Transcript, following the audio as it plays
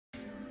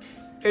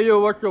Hey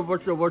yo, what's up,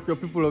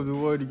 people of the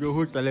world? It's your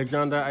host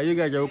Alexander. Are you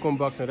guys welcome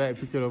back to that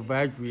episode of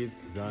Byeee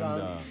with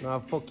Xander. Nah,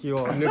 fuck you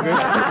all, nigga.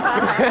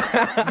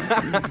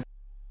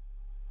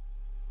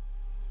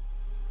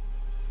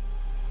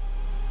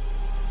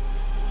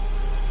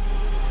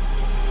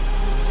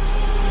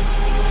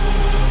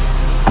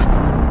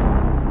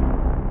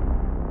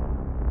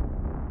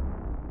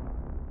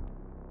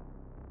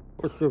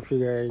 What's up,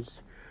 you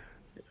guys?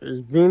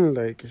 It's been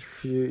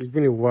it's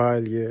been a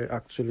while, yeah,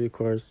 actually,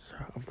 because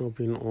I've not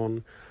been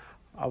on.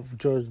 I've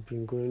just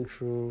been going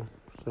through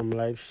some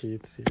life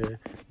shit, yeah.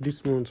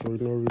 This month was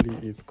not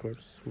really it,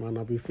 because, man,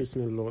 I've been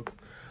facing a lot.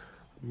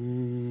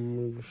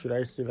 Should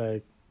I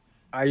say,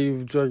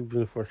 I've just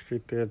been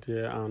frustrated,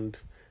 yeah, and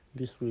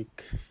this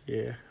week,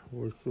 yeah,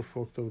 was so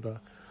fucked up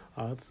that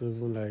I had to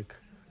even,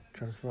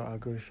 transfer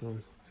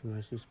aggression to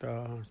my sister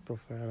and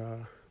stuff like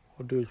that.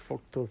 Although it's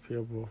fucked up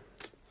here, but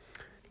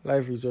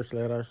life is just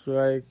like that. So,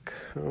 I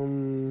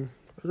want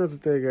to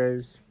tell you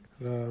guys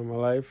my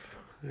life,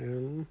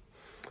 and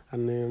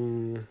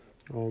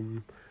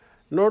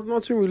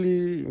nothing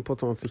really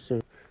important to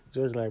say,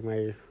 just like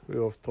my way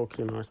of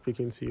talking and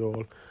speaking to you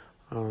all.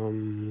 I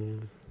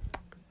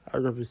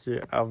was going to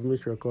say I've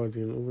missed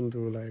recording, even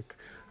though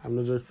I'm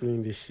not just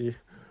feeling the shit.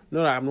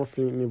 Not that I'm not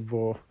feeling it,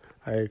 but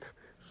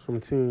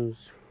some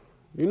things,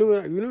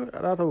 that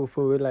type of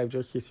point where life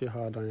just hits you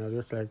hard and you're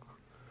just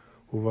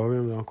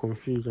overwhelmed and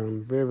confused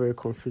and very, very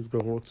confused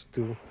on what to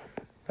do.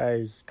 That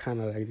is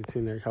kind of like the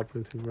thing that's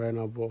happening to me right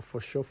now. But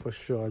for sure,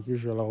 as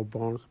usual, I'll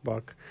bounce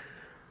back.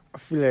 I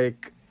feel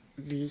like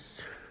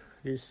this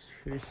is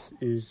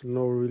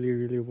not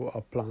really what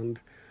I planned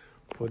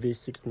for this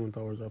 6 months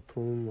I was at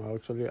home. I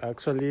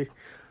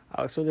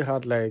actually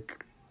had a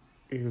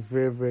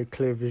very, very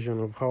clear vision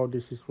of how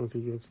this is going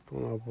to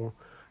turn out. But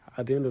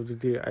at the end of the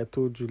day, I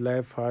told you,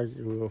 life has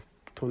a way of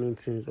turning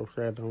things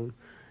upside down.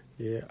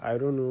 Yeah, I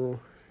don't know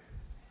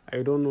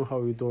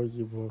how it does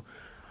it, but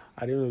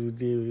at the end of the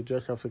day, you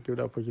just have to keep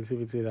that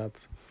positivity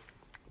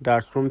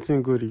that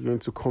something good is going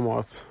to come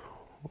out.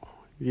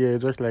 Yeah,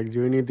 just like the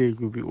rainy days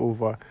will be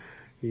over.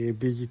 Yeah,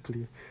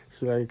 basically.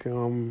 So I just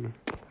want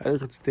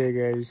to tell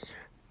you guys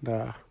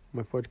that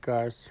my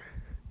podcast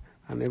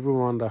and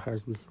everyone that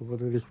has been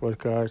supporting this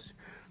podcast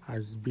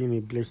has been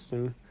a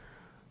blessing.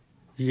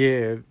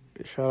 Yeah,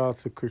 shout out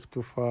to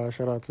Christopher,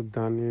 shout out to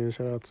Daniel,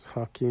 shout out to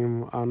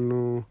Hakim,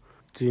 Anu,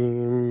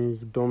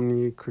 James,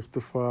 Dominic,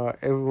 Christopher,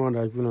 everyone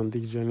that's been on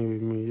this journey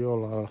with me. You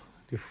all are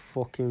the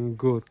fucking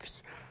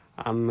goats.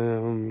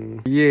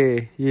 And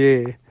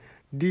yeah.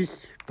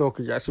 This talk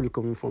is actually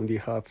coming from the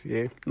heart,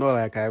 yeah. Not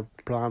like I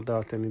planned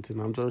out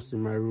anything. I'm just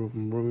in my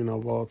room, roaming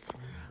about,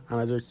 and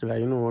I just let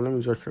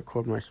me just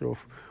record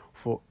myself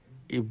for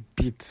a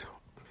bit.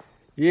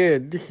 Yeah,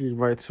 this is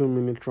my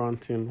 2-minute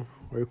ranting,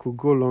 or it could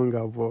go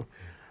longer, but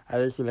I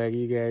just feel like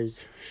you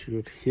guys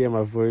should hear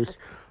my voice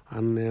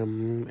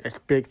and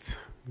expect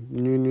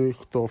new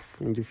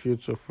stuff in the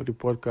future for the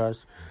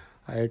podcast.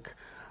 I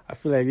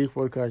feel like this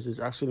podcast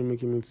is actually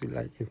making me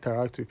to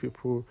interact with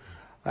people.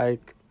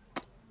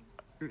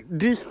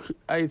 This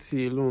IT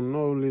alone, not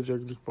only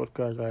just this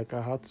podcast, I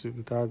had to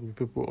interact with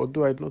people.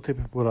 Although I don't tell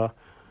people that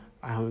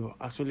I'm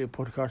actually a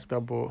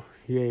podcaster, but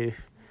yeah,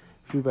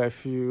 few by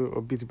few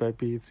or bit by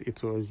bit,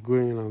 it was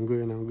going and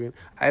going.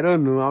 I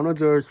don't know, I'm not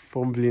just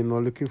fumbling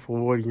or looking for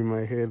words in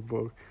my head,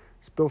 but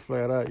stuff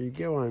like that, you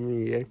get what I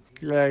mean,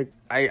 yeah?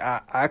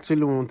 I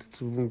actually wanted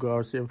to even go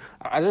outside.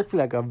 I just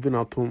feel like I've been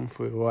at home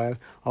for a while.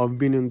 I've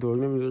been indoors,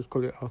 let me just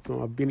call it at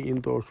home. I've been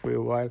indoors for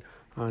a while,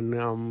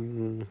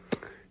 and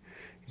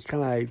it's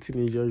kind of like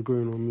teenagers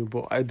growing on me,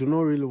 but I do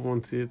not really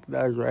want it.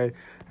 That's why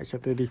I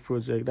started this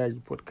project, that is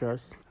the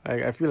podcast.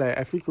 I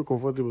feel so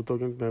comfortable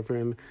talking to my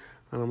friend,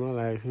 and I'm not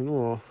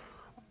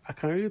I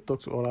can't really talk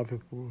to other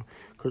people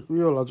because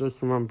we all are just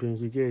human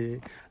beings. You get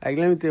it? Let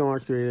me tell you one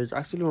story. There's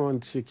actually one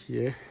chick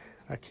here.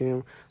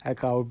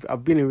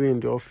 I've been away in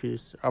the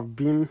office. I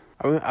went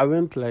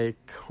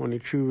on a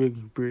 3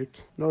 weeks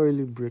break. Not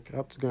really break. I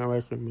have to go and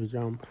write some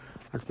exam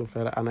and stuff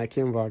like that. And I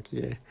came back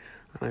here.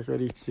 And I saw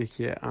this chick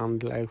here,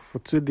 and for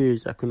 2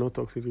 days I could not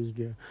talk to this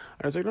girl.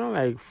 And I was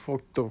not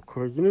fucked up,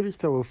 because this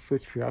type of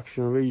face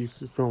reaction where you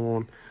see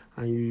someone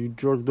and you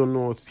just don't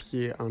know what to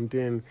say, and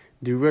then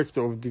the rest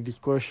of the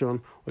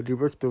discussion or the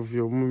rest of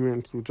your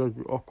moments will just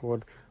be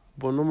awkward.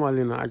 But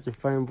normally now, as a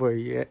fine boy,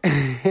 yeah.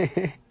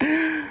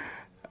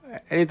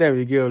 Anytime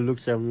a girl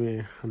looks at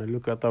me and I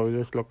look at her, we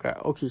just look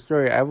at. Okay,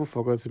 sorry, I haven't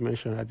forgot to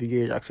mention that the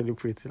girl is actually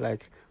pretty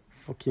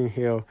fucking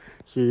hell.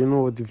 So you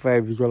know what the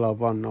vibe is all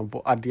about now.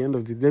 But at the end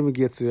of the day, let me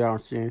get to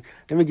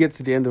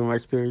the end of my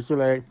story.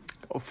 So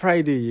on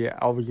Friday, yeah,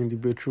 I was in the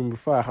bedroom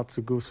before I had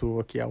to go to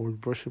work. Yeah, I was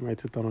brushing my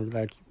teeth and I was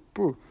like,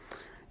 bro,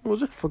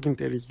 just fucking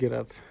tell this girl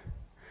that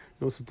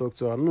to talk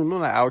to her.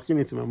 No, I was seeing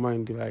it in my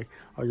mind. I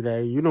was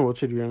like, you know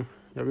what you're doing?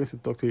 You're going to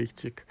talk to this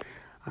chick.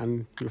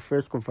 And the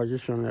first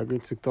conversation we're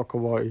going to talk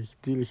about is,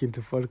 do you listen to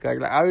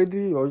podcast? I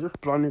was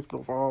just planning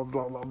stuff, blah,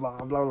 blah, blah,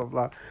 blah, blah,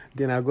 blah.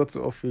 Then I got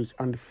to office,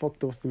 and the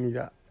fucked up thing is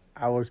that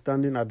I was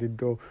standing at the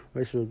door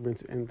where she was going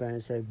to enter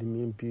inside the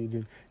main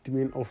building, the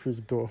main office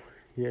door.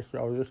 Yeah, so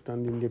I was just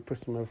standing there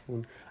pressing my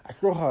phone. I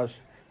saw her.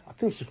 I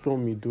think she saw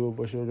me though,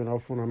 but she was on her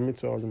phone, and me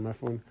too, I was on my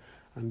phone.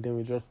 And then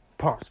we just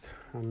passed,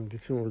 and the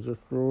thing was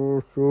just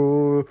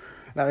so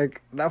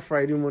like that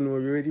Friday morning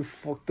was already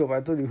fucked up.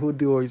 I thought the whole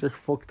day was just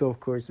fucked up,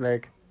 cause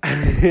like,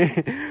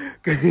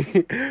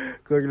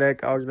 cause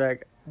like I was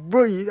like,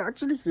 bro, you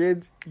actually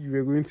said you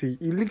were going to.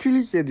 You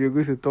literally said you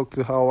were going to talk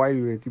to her while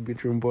you were at the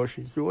bedroom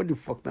brushing. So what the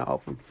fuck now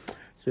happened?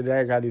 So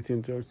that's how the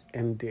thing just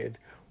ended.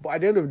 But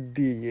at the end of the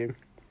day, yeah,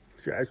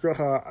 so I saw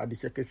her at the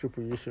secretary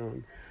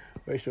position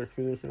where she was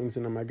feeling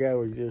something, and my guy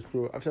was there.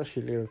 So after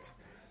she left,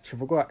 she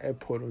forgot her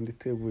AirPod on the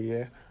table,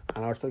 yeah,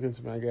 and I was talking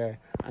to my guy.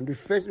 And the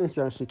first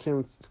instant she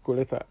came to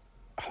collect her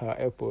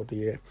AirPod,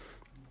 yeah,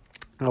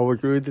 I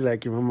was already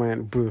like in my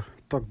mind, bro,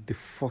 talk the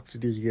fuck to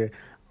this girl.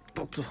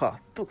 Talk to her,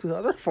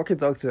 just fucking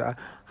talk to her.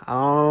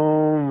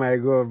 Oh my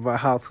god, my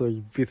heart was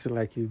beating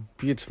like a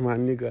bitch, my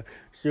nigga.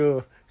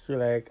 So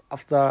like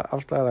after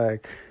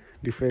like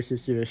the first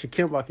incident, she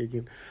came back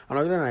again, and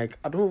I was like,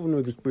 I don't even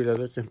know the spirit that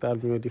just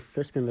entered me. The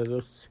first thing that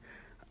just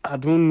I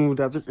don't know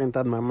that just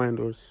entered my mind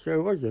was,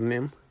 "Sir, what's your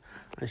name?"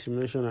 And she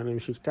mentioned her name.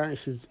 She's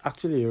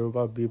actually a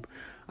Yoruba babe,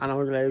 and I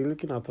was like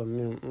looking at her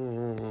name.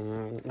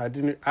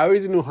 I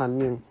already knew her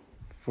name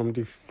from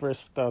the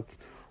first start.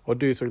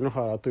 Although it's not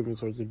her that told me,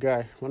 it was the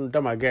guy.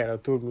 My guy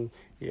that told me.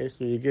 Yes,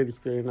 so you get the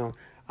story now.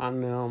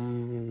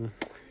 And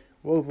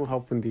what even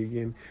happened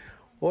again?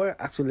 What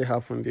actually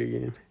happened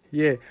again?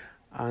 Yeah,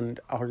 and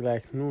I was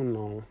like,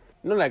 no.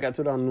 Not like I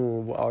told her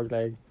no, but I was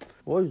like,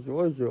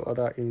 what's your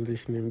other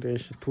English name? Then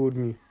she told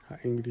me her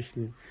English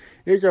name.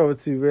 Usually I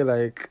would see where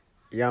like,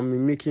 yeah,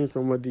 I'm making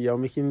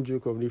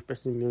joke of this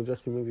person's name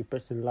just to make the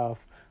person laugh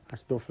and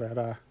stuff like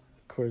that.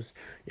 Because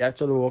it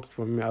actually works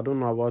for me. I don't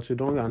know about you.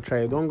 Don't go and try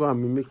it. Don't go and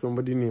mimic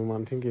somebody's name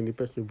and thinking the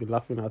person will be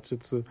laughing at you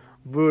too.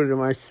 Bro, they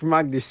might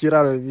smack the shit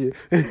out of you.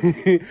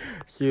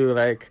 So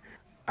like,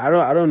 I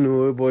don't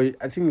know, but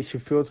I think she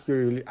felt so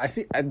relieved.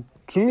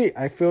 To me,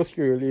 I felt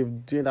so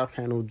relieved doing that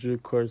kind of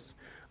joke because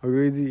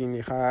already in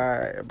the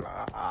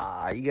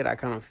high, you get that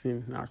kind of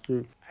thing. Now,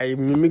 so I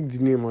mimicked the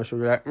name and she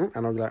was like, and I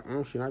was like,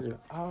 she not like,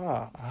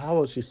 how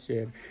was she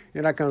said?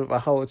 You know, that kind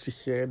of how was she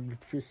said,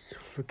 face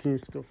looking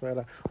stuff like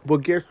that. But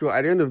guess what?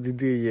 At the end of the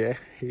day,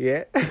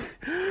 yeah,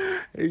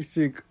 this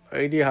chick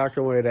already has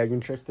someone that's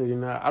interested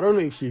in her. I don't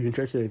know if she's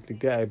interested in the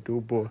guy I do,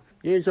 but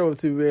you know,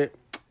 to where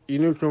you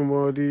know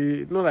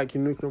somebody, not like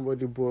you know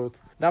somebody, but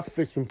that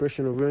first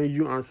impression of when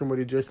you and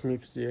somebody just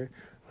meets here,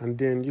 and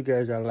then you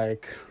guys are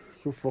like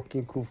so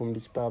fucking cool from the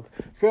start.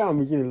 Sorry, I'm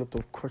using a lot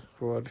of cuss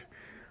word.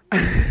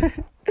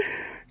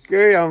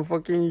 Sorry, I'm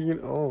fucking using.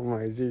 Oh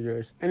my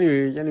Jesus.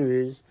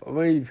 Anyways,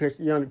 when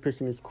you and the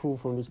person is cool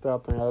from the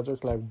start, and you're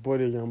just like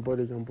body. So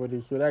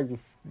that's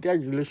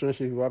the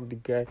relationship you have with the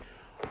guy.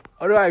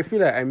 Although I feel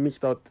like I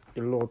missed out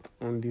a lot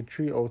on the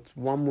 3 or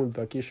 1 month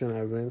vacation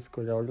I went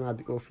because I was not at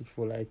the office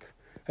for like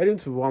heading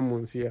to 1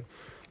 month, yeah.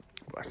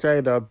 But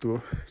aside that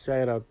though,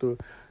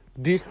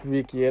 this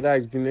week, yeah, that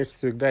is the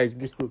next week. That is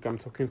this week I'm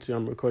talking to you,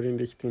 I'm recording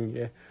this thing,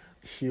 yeah.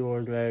 She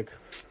was like,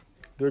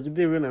 there was a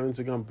day when I went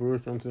to go and borrow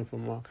something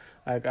from her.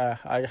 Like,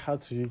 I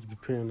had to use the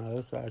pen.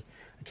 I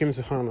came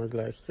to her and I was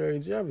like, sorry,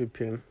 do you have a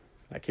pen?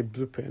 Like a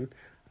blue pen?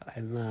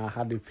 And I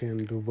had a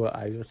pen, though, but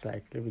I just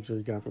like, let me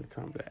just get my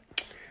time.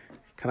 Like,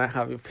 can I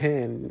have a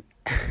pen?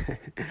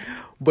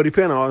 But the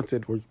pen I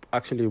wanted was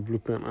actually a blue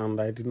pen, and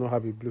I did not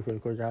have a blue pen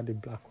because I had a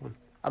black one.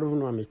 I don't even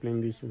know I'm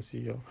explaining this to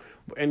you.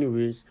 But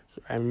anyways,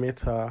 so I met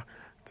her,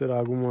 told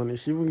her good morning.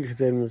 She even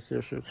greeted me, so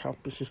she was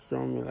happy. She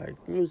saw me like,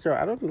 no, sir,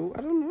 I don't know.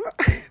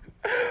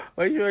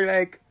 But she was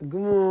like, good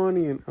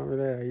morning. I was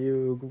like,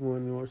 yo, good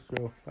morning, what's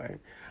up? Fine.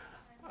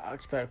 I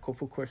asked her a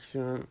couple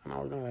questions, and I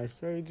was like,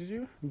 sorry, do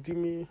you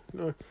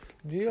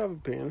have a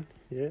pen?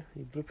 Yeah, a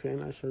blue pen?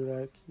 And she was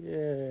like,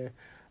 yeah,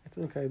 I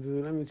think I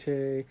do. Let me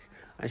check.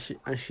 And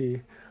she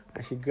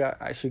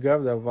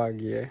grabbed the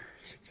bag, yeah.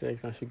 She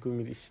checked and she gave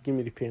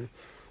me the pen.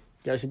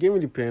 Yeah, she gave me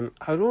the pen.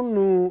 I don't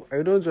know.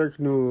 I don't just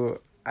know.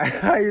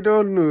 I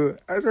don't know.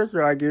 I just saw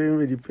her giving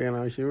me the pen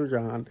and she raised her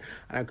hand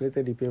and I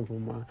collected the pen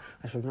from her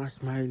and she was not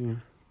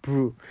smiling.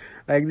 Bro.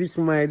 Like this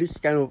smile, this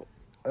kind of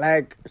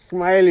like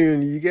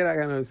smiling, you get that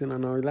kind of thing,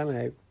 and I was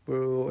like,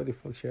 bro, what the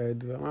fuck should I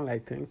do? I'm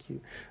like, thank you.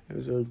 It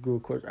was just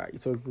good because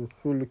it was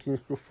so looking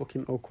so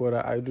fucking awkward.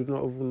 I do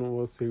not even know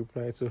what to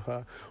reply to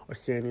her or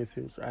say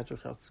anything, so I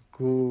just had to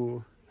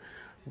go.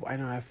 But I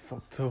know I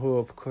fucked her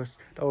up because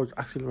that was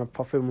actually my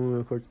perfect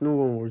moment because no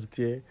one was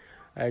there.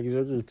 Like, it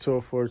was just the two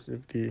of us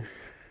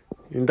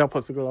in that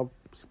particular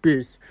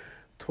space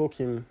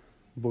talking,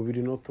 but we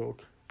did not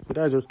talk. So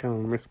that just kind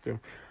of messed up.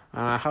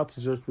 And I had to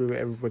just wait where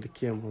everybody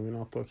came and we're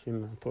not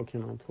talking,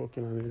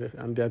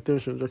 and the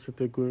attention just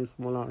started going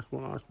smaller and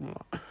smaller.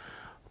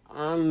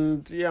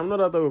 And yeah, I'm not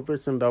that type of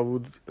person that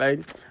would like.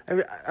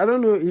 I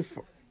don't know if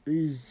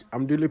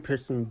I'm the only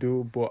person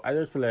though, but I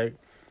just feel like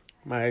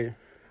my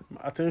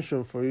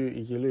attention for you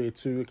is a little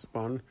 2 week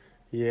span.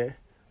 Yeah,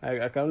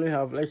 like I can only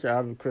have. Let's say I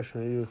have a crush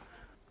on you.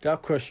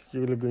 That crush is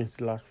really going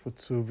to last for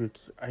 2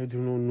 weeks. I do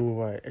not know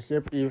why,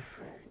 except if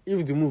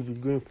the movie is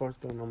going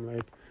faster and I'm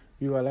like,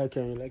 you are like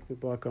and you like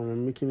people like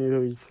I'm making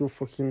it so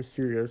fucking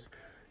serious.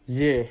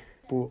 Yeah.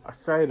 But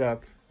aside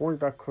that,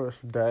 once that crush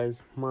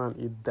dies, man,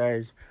 it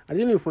dies. I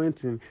didn't know funny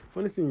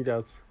thing is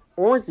that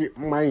once the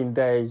mind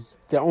dies,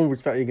 their own will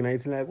start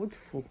igniting. Like, what the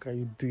fuck are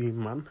you doing,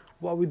 man?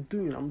 What are we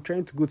doing? I'm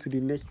trying to go to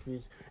the next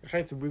phase. You're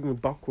trying to bring me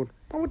backward.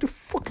 Man, what the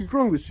fuck is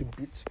wrong with you,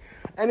 bitch?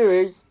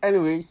 Anyways, I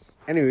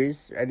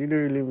didn't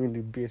really mean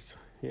the bitch.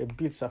 Yeah,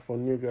 bitch are for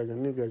niggas,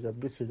 and niggas are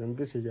bitches, and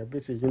bitches are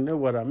bitches. You know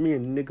what I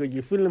mean, nigga?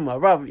 You feeling my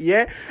rap,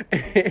 yeah?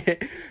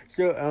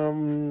 So,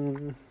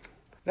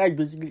 that's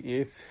basically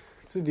it.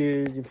 2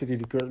 days into the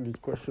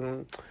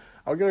discussion,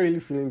 I wasn't really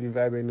feeling the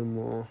vibe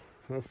anymore.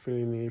 Not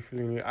feeling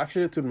it. I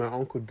actually told my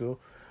uncle though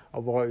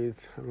about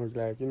it, and I was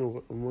like, you know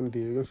what, on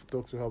Monday we're going to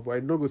talk to her, but I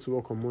did not go to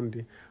work on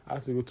Monday. I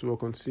had to go to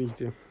work on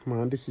Tuesday.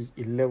 Man, this is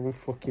 11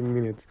 fucking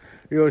minutes.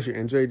 You all should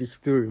enjoy this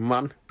story,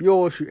 man.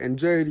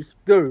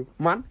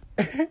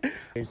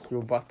 Let's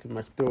go back to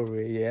my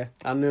story, yeah.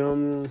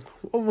 And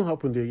what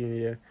happened again,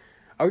 yeah?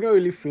 I was not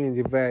really feeling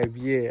the vibe,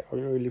 yeah. I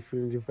was not really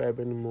feeling the vibe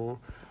anymore,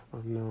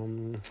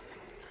 and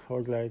I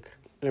was like,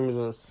 let me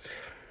just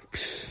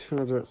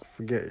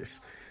forget this.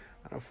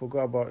 I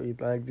forgot about it.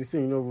 Like, this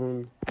thing not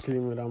even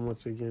killing me that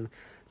much again.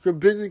 So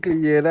basically,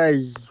 yeah, that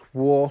is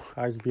what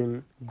has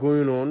been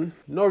going on.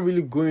 Not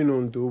really going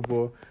on though,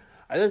 but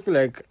I just feel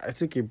like I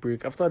took a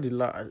break after the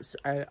last.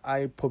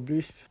 I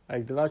published,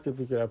 like, the last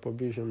episode I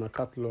published on my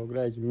catalog.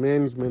 That is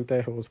Men's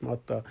Mental Health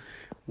Matter,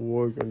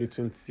 was on the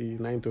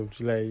 29th of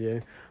July. Yeah,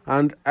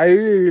 and I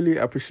really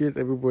appreciate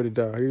everybody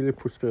that really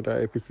posted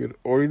that episode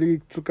or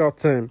really took out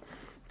time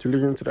to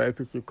listen to that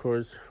episode,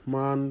 because,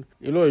 man,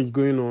 a lot is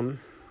going on.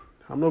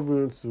 I'm not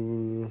going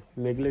to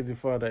neglect the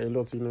fact that a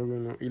lot is not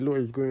going on. A lot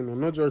is going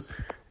on, not just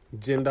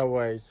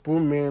gender-wise, but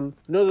men,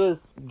 not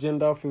just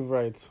gender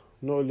favorites.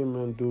 Not only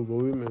men do, but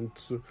women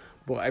too.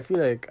 But I feel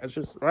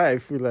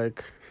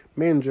like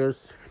men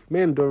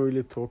don't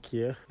really talk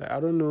here. Like, I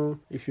don't know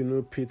if you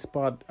know Pete,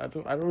 but I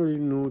don't really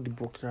know the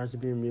boxer's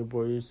name here,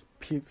 but it's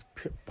Pete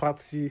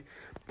Patty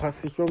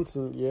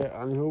something,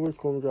 yeah, and he always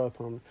comes out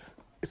on.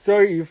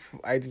 Sorry if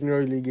I didn't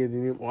really get the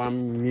name, or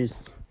I'm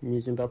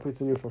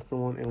misinterpreting it for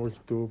someone else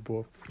though,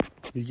 but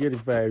you get the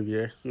vibe,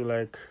 yeah. So,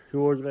 like, he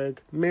was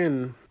like,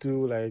 men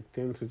do, like,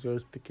 tend to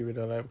just take it with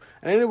their life.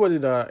 And anybody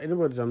that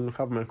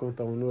have my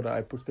contact will know that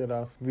I posted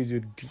that video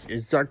the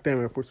exact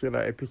time I posted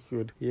that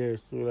episode. Yeah,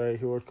 so, like,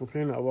 he was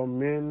complaining about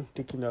men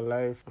taking their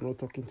life and not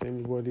talking to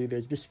anybody.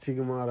 There's this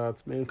stigma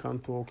that men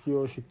can't talk, you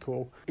all should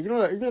talk. It's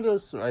not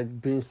just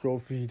like being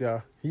selfish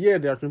that, yeah,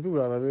 there are some people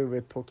that are very,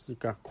 very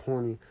toxic and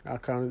corny. I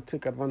can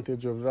take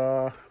advantage of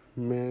that.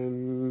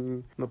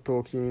 Men not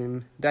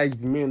talking, that is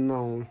the men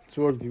now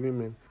towards the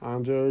women,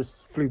 and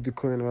just flip the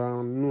coin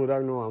around. No,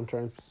 that's not what I'm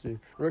trying to say.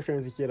 I'm just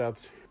trying to say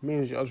that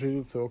men should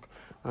actually talk,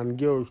 and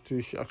girls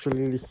too should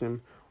actually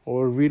listen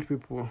or read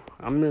people,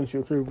 and men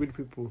should also read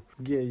people.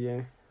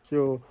 Yeah.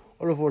 So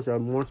all of us are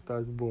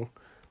monsters, but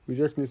we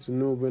just need to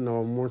know when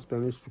our monster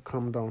needs to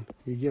calm down.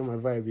 You get my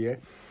vibe, yeah?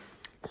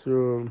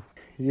 So,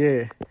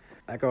 yeah.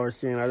 Like I was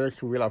saying, I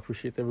just really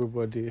appreciate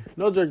everybody.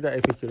 Not just that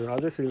episode, I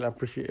just really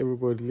appreciate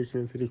everybody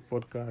listening to this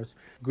podcast,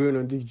 going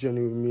on this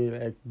journey with me,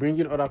 like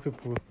bringing other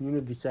people,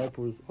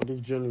 disciples on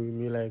this journey with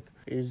me. Like,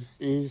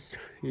 is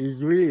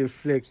really a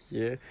flex,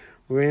 yeah,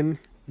 when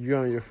you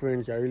and your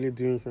friends are really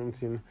doing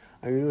something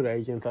and you know that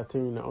it's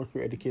entertaining and also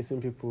educating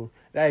people.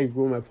 That is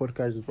what my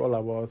podcast is all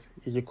about.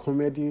 It's a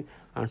comedy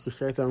and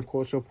society and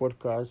culture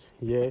podcast,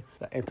 yeah,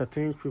 that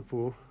entertains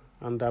people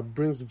and that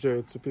brings joy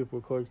to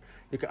people, because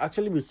you can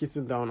actually be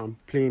sitting down and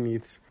playing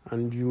it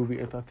and you will be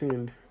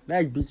entertained.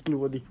 That is basically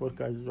what this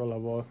podcast is all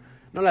about.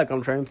 Not like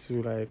I'm trying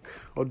to,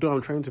 although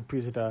I'm trying to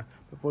preach that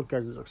the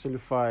podcast is actually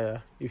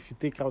fire if you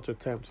take out your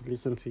time to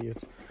listen to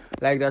it.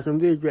 Like, there's some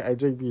days where I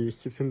just be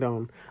sitting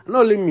down. And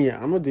not only me,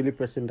 I'm not the only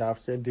person that have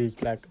said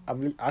this. Like,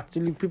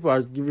 people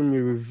are giving me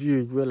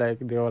reviews where, like,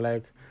 they were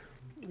like,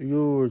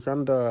 yo,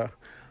 Xander,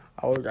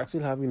 I was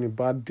actually having a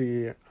bad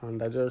day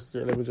and I just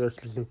said, let me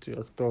just listen to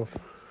your stuff.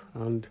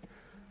 And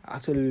I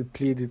actually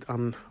played it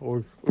and I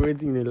was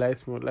already in a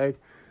light mode. Like,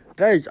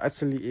 that is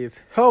actually it.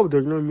 Help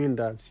does not mean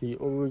that you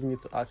always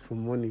need to ask for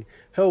money.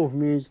 Help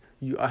means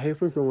you are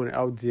helping someone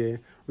out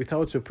there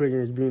without your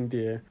presence being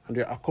there and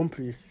you're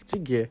accomplished.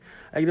 Like,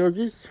 there was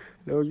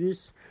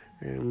this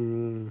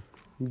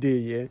day,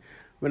 yeah,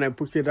 when I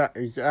posted that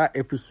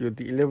episode,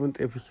 the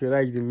 11th episode,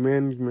 that is the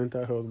Men's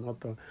Mental Health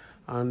Matter.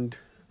 And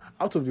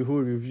out of the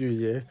whole review,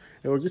 yeah,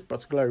 there was this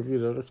particular review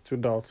that just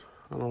stood out.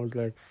 And I was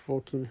like,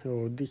 fucking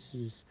hell,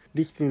 this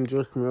thing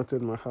just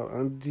melted my heart.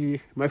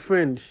 And my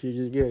friend, she's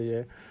a girl,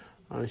 yeah,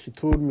 and she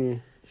told me,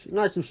 she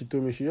just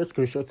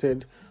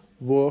screenshotted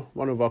what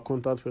one of our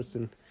contact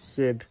person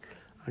said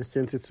and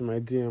sent it to my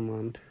DM,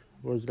 and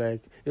was like,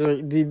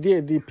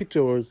 the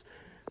picture was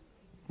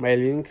my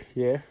link,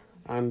 yeah,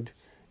 and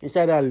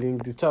inside that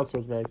link, the chat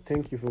was like,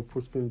 thank you for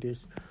posting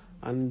this.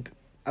 And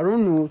I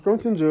don't know,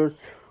 something just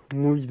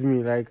moved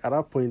me. Like, at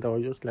that point, I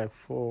was just like,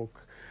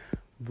 fuck.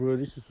 bro,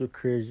 this is so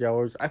crazy. I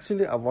was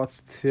actually about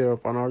to tear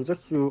up, and I was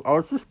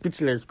so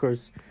speechless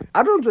because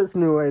I don't just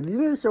know, right? You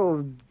know, sort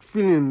of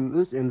feeling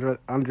this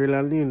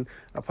adrenaline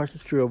that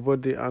passes through your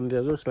body, and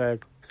they're just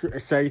like so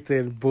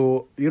excited,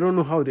 but you don't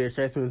know how the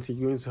excitement is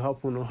going to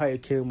happen, or how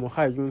it came, or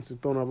how it's going to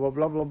turn out, blah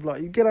blah blah.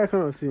 You get that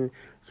kind of thing,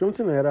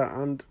 something like that,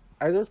 and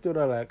I just thought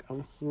that like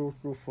I'm so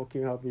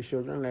fucking happy.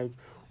 Sure, and like,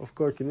 of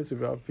course you need to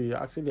be happy.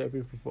 You're actually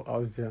helping people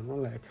out there. And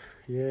I'm like,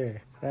 yeah,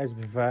 that's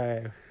the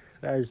vibe.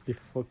 That is the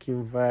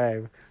fucking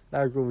vibe.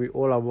 That's what we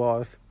all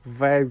about.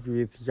 Vibes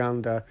with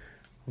Xander.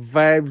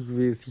 Vibes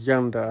with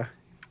Xander.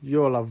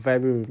 You all are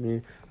vibing with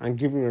me and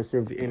giving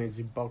yourself the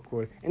energy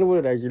backward.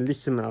 Anybody that is a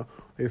listener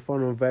or a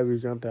fan of Vibe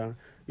with Xander,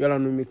 you all are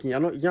not making. You're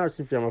not as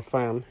if you're my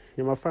fan.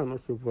 You're my fan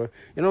also, but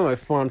you're not my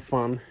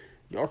fan.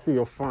 You're also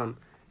your fan.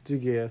 Do you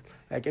get?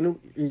 Like, you know,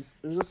 it's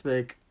just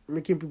like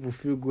making people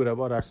feel good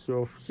about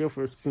ourselves,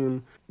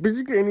 self-esteem,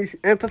 basically any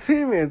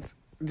entertainment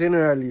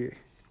generally.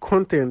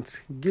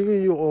 Content,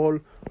 giving you all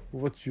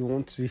what you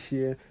want to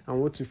hear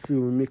and what you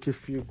feel will make you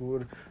feel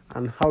good,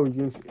 and how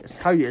you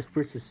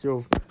express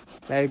yourself.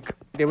 Like,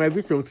 there might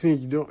be some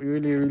things you don't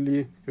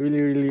really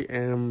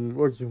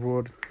what's the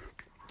word,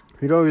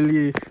 you don't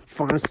really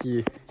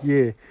fancy.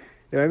 Yeah,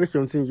 there might be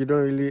some things you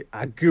don't really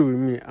agree with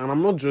me, and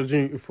I'm not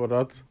judging you for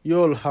that. You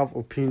all have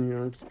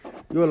opinions.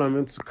 You all are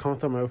meant to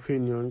counter my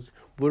opinions,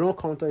 but don't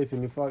counter it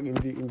in the fact in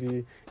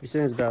the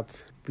sense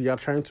that we are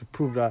trying to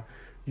prove that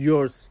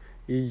yours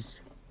is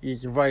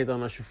right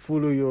and I should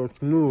follow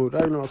yours. No,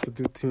 that's not how to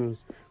do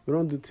things. We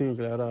don't do things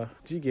like that.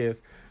 Do you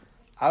get?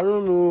 I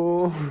don't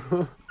know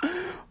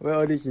where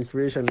all this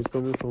inspiration is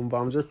coming from, but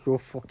I'm just so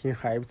fucking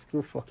hyped,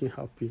 so fucking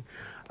happy.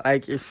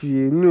 Like, if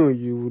you know,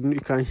 you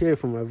can hear it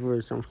from my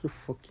voice. I'm so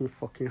fucking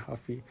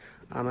happy,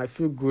 and I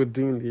feel good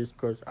doing this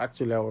because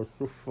actually I was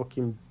so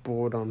fucking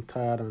bored and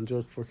tired and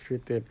just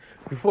frustrated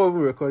before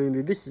even recording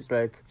it. This is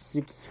like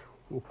 6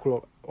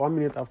 o'clock, 1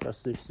 minute after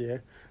 6, yeah.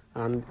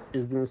 And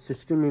it's been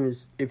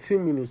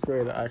 18 minutes,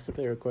 sorry, that I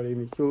started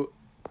recording it. So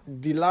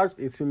the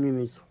last 18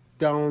 minutes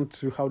down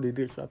to how the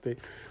day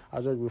started, I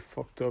just be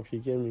fucked up, you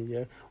get me,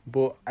 yeah?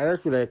 But I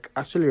just feel like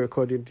actually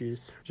recording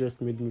this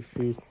just made me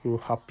feel so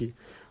happy.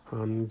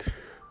 And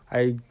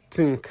I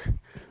think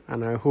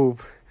and I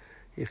hope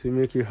it will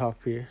make you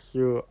happy.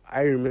 So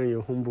I remain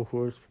your humble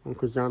host,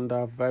 Uncle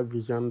Xander, Vibe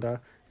with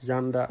Xander,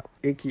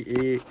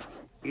 aka.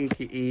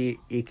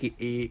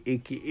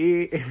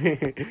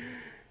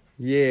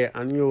 Yeah,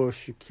 and you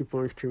should keep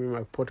on streaming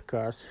my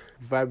podcast.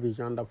 Vibe with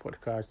Xander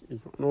podcast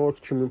is on all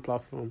streaming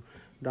platforms,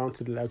 down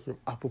to the likes of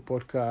Apple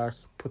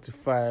Podcasts,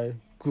 Spotify,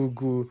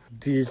 Google,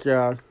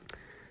 Deezer,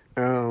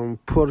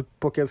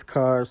 Pocket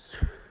Cast,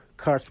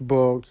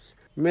 Castbox.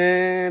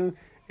 Man,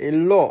 a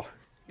lot.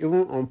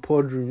 Even on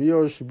Podroom, you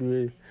all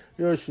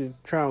should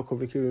try and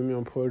communicate with me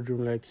on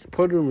Podroom. Like,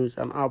 Podroom is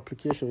an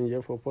application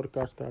here for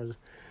podcasters,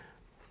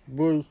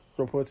 both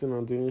supporting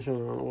and donation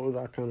and all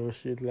that kind of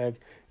shit.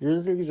 Like, you're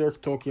basically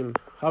just talking,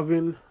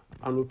 having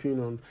an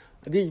opinion.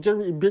 It's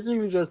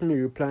basically just me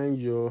replying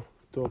your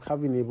talk,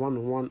 having a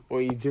one-on-one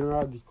or a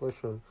general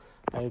discussion.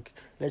 Like,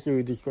 let's say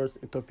we discuss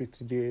a topic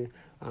today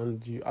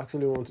and you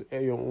actually want to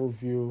air your own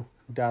view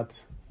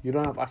that you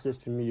don't have access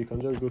to me. You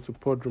can just go to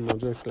Podroom and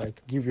just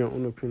like give your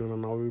own opinion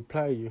and I'll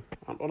reply you.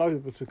 And other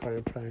people too can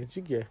reply.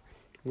 You get?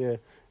 Yeah.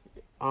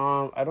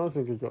 I don't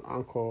think it's on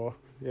Anchor.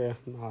 Yeah,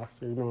 nah,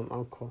 so you know on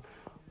Anchor.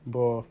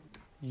 But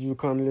you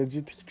can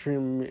legit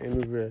stream me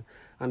anywhere,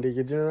 and there's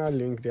a general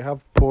link. They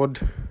have pod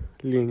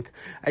link.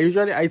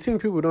 I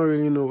think people don't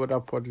really know what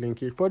that pod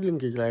link is. Pod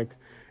link is like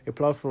a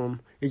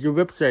platform. It's a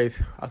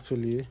website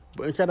actually,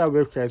 but inside that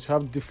website you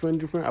have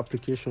different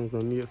applications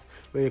on it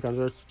where you can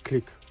just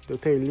click. They'll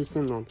tell you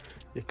listen on.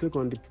 You click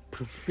on the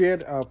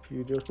preferred app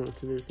you just want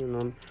to listen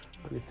on,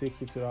 and it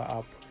takes you to that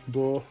app.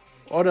 But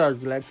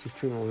others like to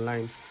stream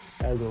online,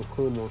 like on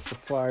Chrome or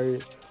Safari.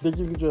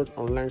 Basically just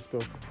online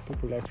stuff.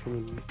 People like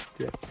streaming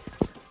there.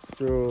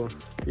 So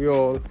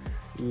y'all,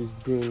 it's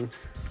been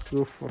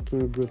so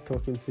fucking good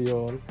talking to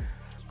y'all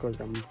because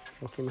I'm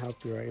fucking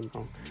happy right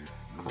now.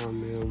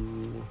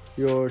 And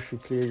y'all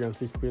should please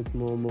anticipate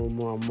more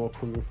and more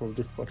coming from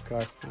this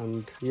podcast.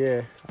 And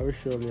yeah, I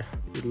wish you all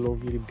a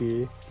lovely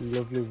day, a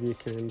lovely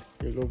weekend,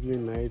 a lovely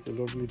night, a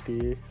lovely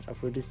day.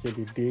 I've already said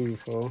the day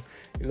before.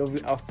 A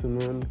lovely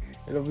afternoon,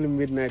 a lovely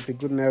midnight, a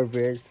good night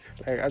rest.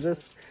 Like, I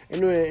just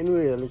anyway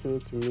you're listening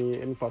to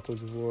me, any part of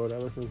the world,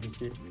 I just want to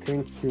say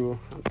thank you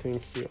and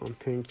thank you and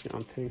thank you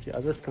and thank you. I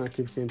just can't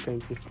keep saying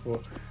thank you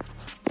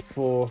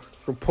for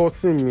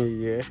supporting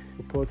me,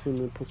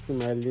 posting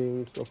my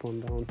links up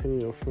and down, telling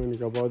your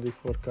friends about this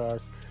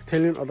podcast,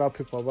 telling other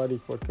people about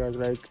this podcast,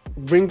 like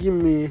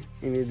bringing me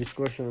in a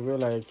discussion where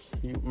like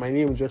my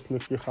name just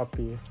makes you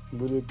happy. I'm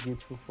really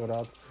grateful for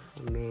that.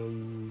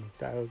 And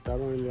I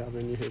don't really have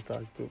any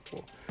haters too,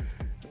 but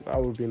that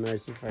would be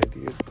nice if I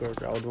did, because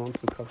I would want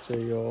to capture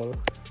you all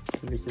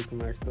to listen to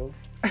my stuff.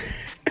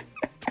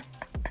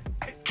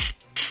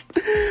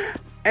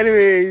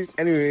 Anyways,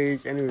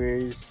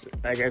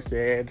 like I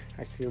said,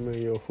 I still know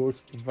your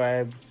host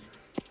Vibes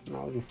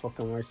Now the fuck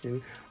am I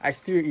saying?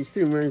 It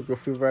still remains your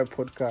favorite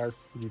podcast,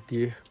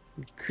 the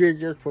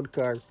craziest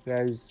podcast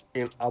that is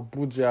in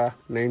Abuja,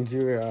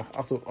 Nigeria,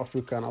 out of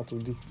Africa and out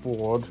of this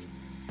world.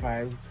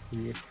 Vibes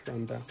with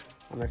Xander.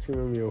 And I still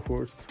remember your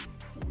host,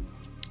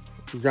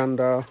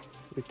 Xander,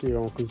 aka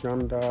Uncle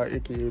Xander,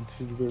 aka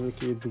Tudbim,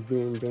 aka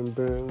Dubim, Bem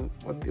Bem,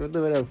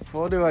 whatever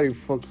the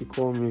fuck you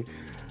call me.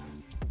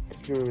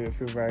 Still my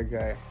favorite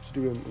guy.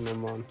 Tudbim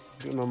Unaman.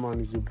 Unaman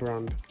is a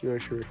brand. You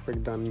should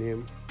respect that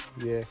name.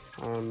 Yeah,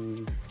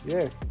 and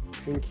yeah,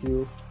 thank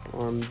you.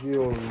 And you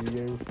will be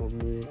hearing from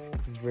me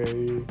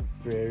very,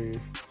 very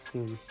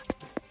soon.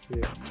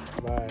 Yeah,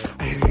 bye.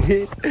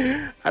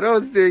 I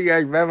don't say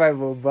guys bye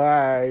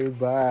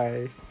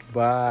bye,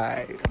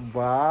 but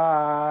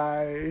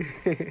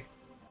bye.